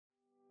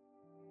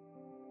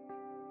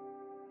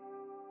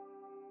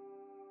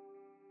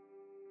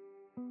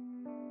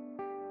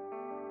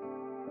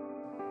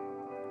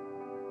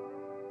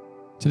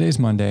Today's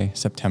Monday,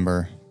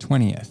 September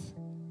 20th.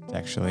 It's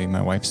actually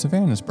my wife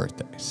Savannah's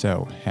birthday,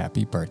 so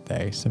happy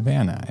birthday,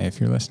 Savannah, if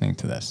you're listening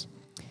to this.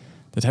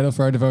 The title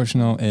for our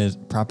devotional is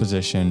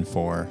Proposition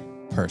for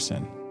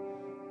Person.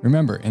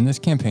 Remember, in this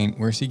campaign,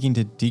 we're seeking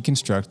to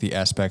deconstruct the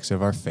aspects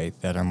of our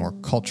faith that are more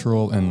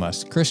cultural and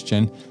less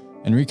Christian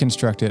and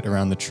reconstruct it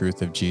around the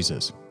truth of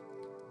Jesus.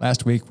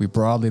 Last week, we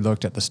broadly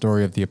looked at the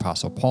story of the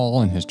Apostle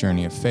Paul and his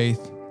journey of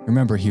faith.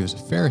 Remember, he was a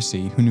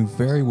Pharisee who knew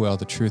very well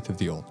the truth of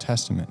the Old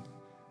Testament.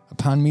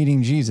 Upon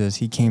meeting Jesus,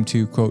 he came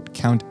to, quote,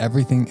 count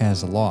everything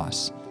as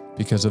loss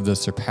because of the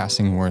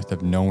surpassing worth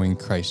of knowing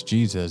Christ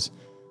Jesus,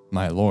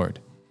 my Lord.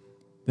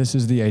 This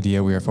is the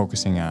idea we are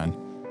focusing on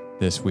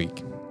this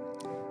week.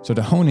 So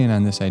to hone in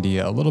on this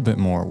idea a little bit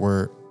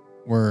more,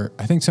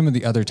 I think some of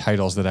the other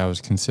titles that I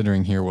was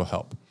considering here will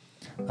help,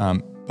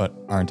 but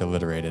aren't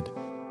alliterated.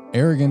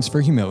 Arrogance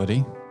for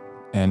humility,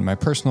 and my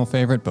personal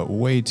favorite, but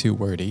way too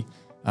wordy,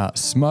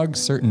 smug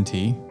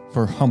certainty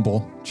for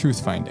humble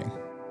truth-finding.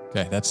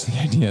 Okay, that's the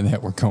idea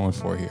that we're going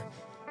for here.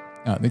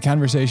 The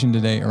conversation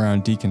today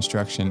around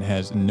deconstruction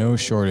has no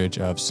shortage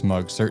of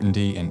smug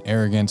certainty and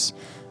arrogance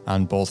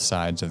on both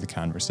sides of the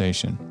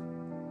conversation.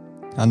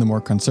 On the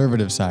more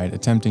conservative side,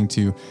 attempting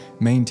to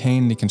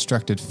maintain the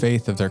constructed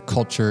faith of their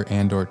culture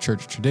and/or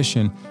church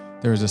tradition,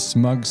 there is a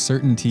smug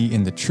certainty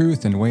in the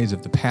truth and ways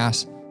of the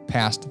past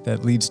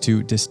that leads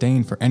to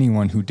disdain for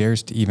anyone who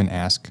dares to even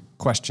ask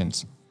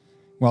questions.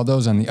 While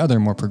those on the other,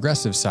 more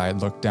progressive side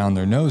look down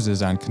their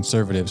noses on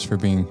conservatives for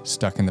being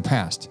stuck in the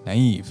past,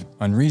 naive,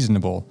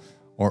 unreasonable,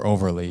 or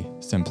overly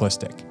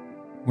simplistic.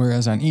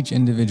 Whereas on each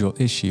individual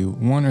issue,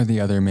 one or the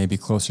other may be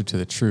closer to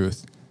the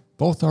truth,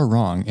 both are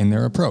wrong in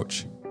their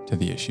approach to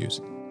the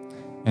issues,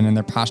 and in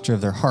their posture of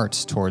their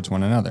hearts towards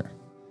one another.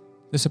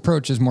 This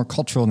approach is more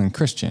cultural than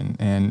Christian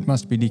and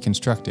must be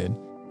deconstructed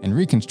and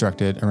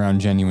reconstructed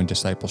around genuine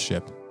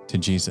discipleship to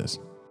Jesus.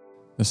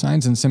 The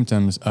signs and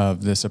symptoms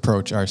of this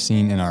approach are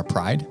seen in our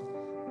pride,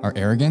 our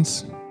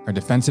arrogance, our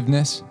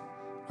defensiveness,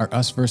 our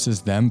us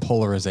versus them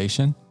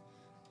polarization,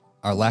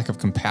 our lack of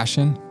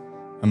compassion,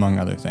 among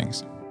other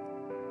things.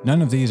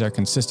 None of these are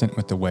consistent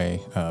with the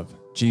way of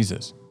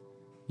Jesus.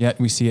 Yet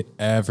we see it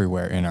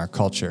everywhere in our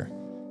culture,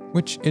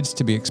 which is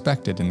to be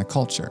expected in the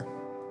culture.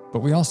 But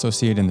we also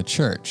see it in the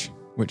church,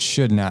 which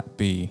should not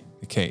be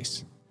the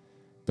case.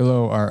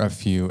 Below are a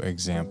few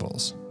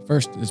examples.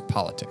 First is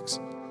politics.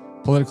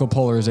 Political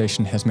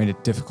polarization has made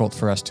it difficult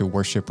for us to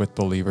worship with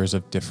believers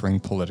of differing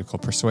political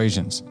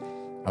persuasions.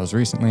 I was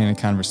recently in a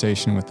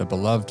conversation with a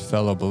beloved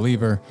fellow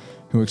believer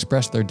who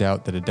expressed their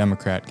doubt that a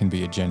Democrat can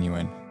be a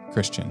genuine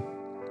Christian.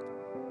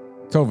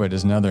 COVID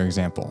is another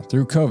example.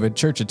 Through COVID,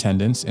 church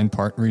attendance, in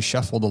part,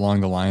 reshuffled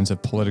along the lines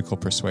of political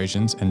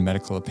persuasions and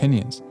medical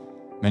opinions.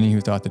 Many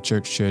who thought the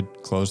church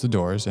should close the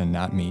doors and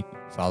not meet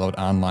followed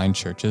online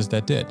churches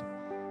that did.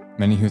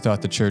 Many who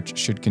thought the church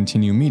should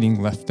continue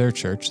meeting left their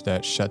church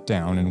that shut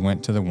down and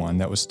went to the one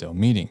that was still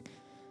meeting.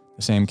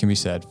 The same can be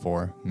said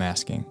for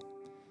masking.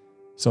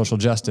 Social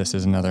justice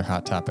is another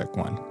hot topic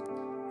one.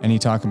 Any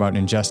talk about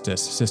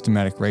injustice,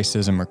 systematic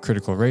racism, or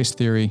critical race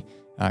theory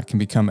can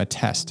become a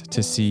test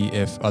to see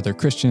if other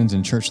Christians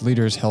and church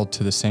leaders held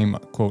to the same,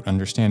 quote,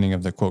 understanding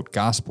of the, quote,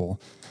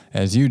 gospel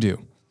as you do.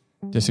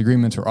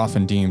 Disagreements are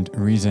often deemed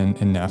reason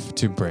enough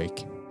to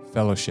break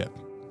fellowship.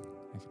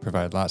 I can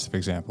provide lots of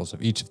examples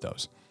of each of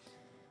those.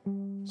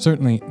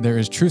 Certainly, there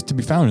is truth to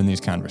be found in these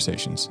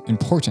conversations,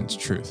 important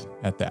truth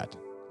at that.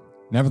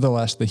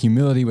 Nevertheless, the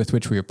humility with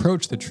which we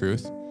approach the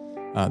truth,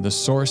 the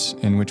source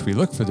in which we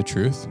look for the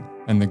truth,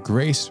 and the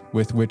grace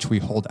with which we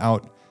hold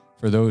out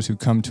for those who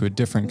come to a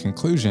different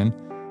conclusion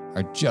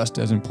are just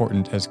as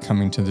important as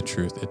coming to the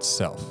truth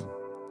itself.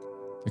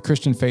 The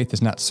Christian faith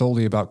is not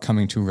solely about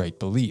coming to right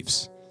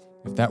beliefs.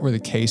 If that were the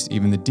case,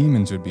 even the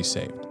demons would be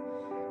saved.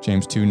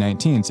 James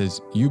 2:19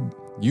 says,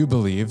 You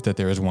believe that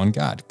there is one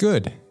God.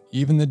 Good.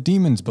 Even the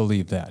demons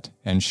believe that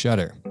and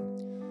shudder.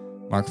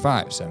 Mark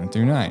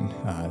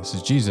 5:7-9. This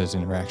is Jesus'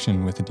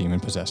 interaction with the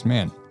demon-possessed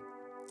man.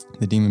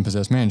 The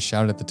demon-possessed man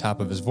shouted at the top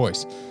of his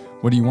voice,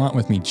 What do you want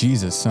with me,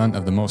 Jesus, Son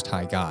of the Most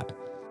High God?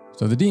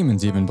 So the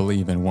demons even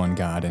believe in one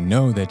God and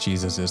know that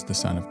Jesus is the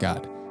Son of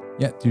God.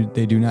 Yet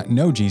they do not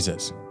know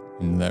Jesus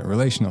in that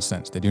relational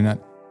sense. They do not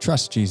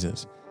trust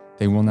Jesus.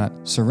 They will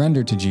not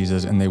surrender to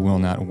Jesus, and they will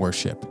not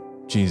worship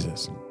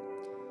Jesus.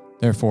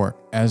 Therefore,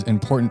 as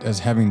important as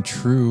having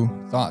true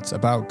thoughts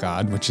about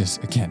God, which is,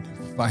 again,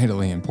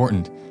 vitally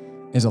important,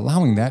 is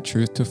allowing that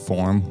truth to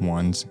form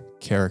one's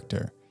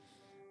character.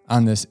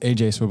 On this,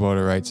 A.J.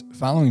 Swoboda writes,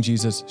 following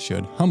Jesus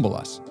should humble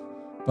us,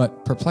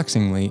 but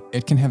perplexingly,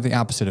 it can have the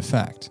opposite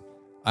effect.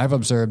 I've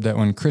observed that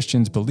when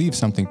Christians believe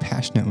something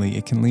passionately,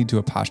 it can lead to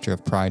a posture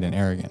of pride and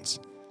arrogance.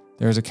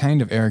 There is a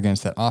kind of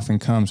arrogance that often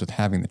comes with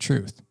having the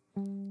truth.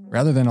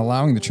 Rather than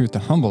allowing the truth to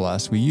humble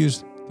us, we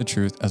use the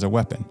truth as a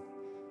weapon.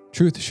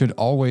 Truth should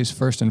always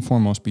first and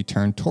foremost be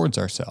turned towards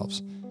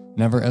ourselves,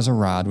 never as a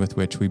rod with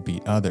which we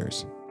beat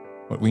others.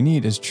 What we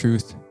need is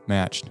truth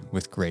matched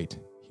with great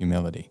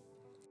humility.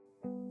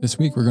 This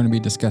week we're going to be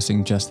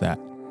discussing just that,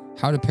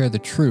 how to pair the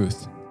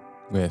truth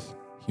with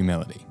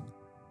humility.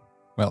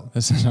 Well,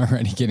 this is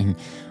already getting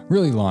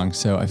really long,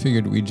 so I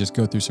figured we'd just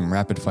go through some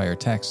rapid fire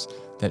texts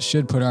that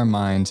should put our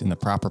minds in the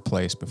proper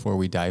place before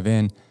we dive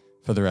in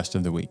for the rest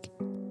of the week.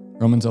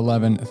 Romans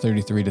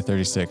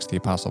 11:33-36, the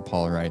Apostle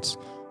Paul writes,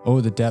 "Oh,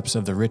 the depths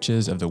of the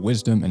riches of the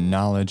wisdom and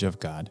knowledge of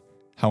God!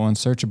 How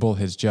unsearchable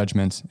his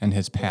judgments and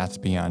his paths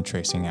beyond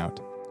tracing out!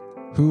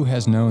 Who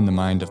has known the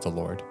mind of the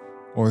Lord?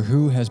 Or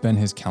who has been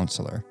his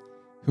counselor?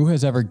 Who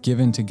has ever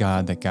given to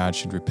God that God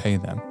should repay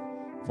them?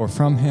 For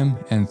from him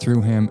and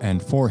through him and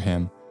for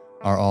him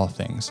are all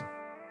things.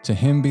 To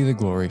him be the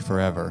glory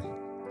forever.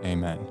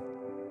 Amen."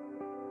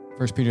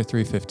 1 Peter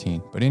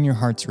 3:15, "But in your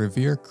hearts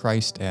revere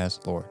Christ as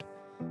Lord.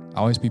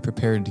 Always be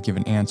prepared to give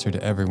an answer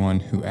to everyone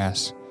who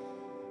asks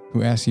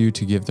you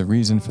to give the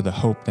reason for the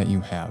hope that you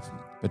have.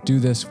 But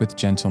do this with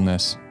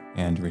gentleness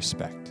and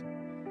respect."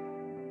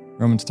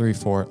 Romans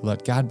 3:4,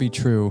 "Let God be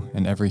true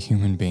and every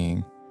human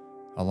being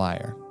a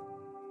liar."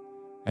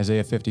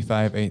 Isaiah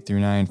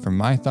 55:8-9, "For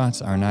my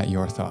thoughts are not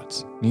your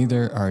thoughts,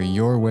 neither are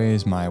your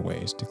ways my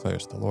ways,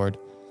 declares the Lord.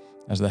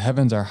 As the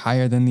heavens are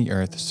higher than the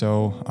earth,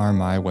 so are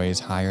my ways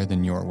higher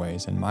than your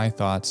ways, and my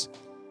thoughts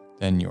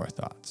than your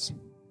thoughts."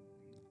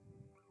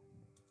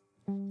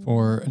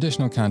 For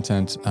additional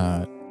content,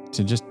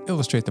 to just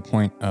illustrate the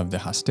point of the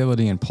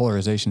hostility and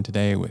polarization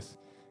today with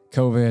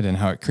COVID and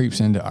how it creeps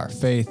into our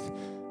faith,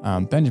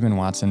 Benjamin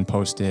Watson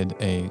posted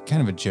a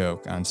kind of a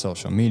joke on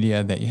social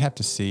media that you have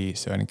to see.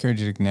 So I'd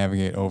encourage you to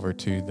navigate over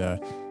to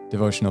the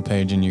devotional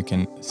page and you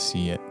can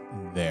see it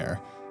there.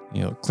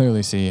 You'll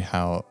clearly see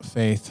how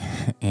faith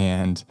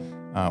and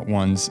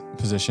one's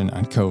position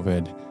on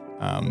COVID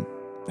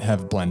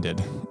have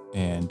blended,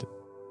 and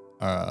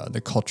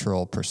the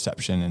cultural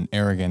perception and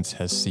arrogance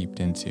has seeped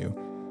into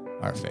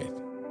our faith.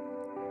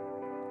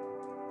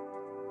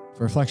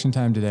 For reflection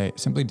time today,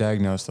 simply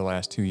diagnose the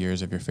last 2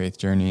 years of your faith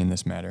journey in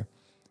this matter.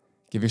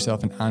 Give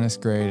yourself an honest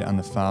grade on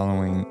the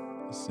following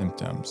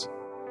symptoms: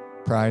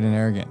 pride and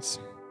arrogance,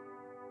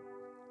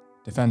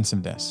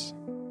 defensiveness,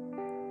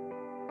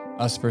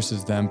 us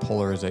versus them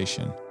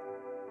polarization,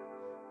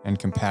 and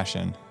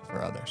compassion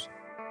for others.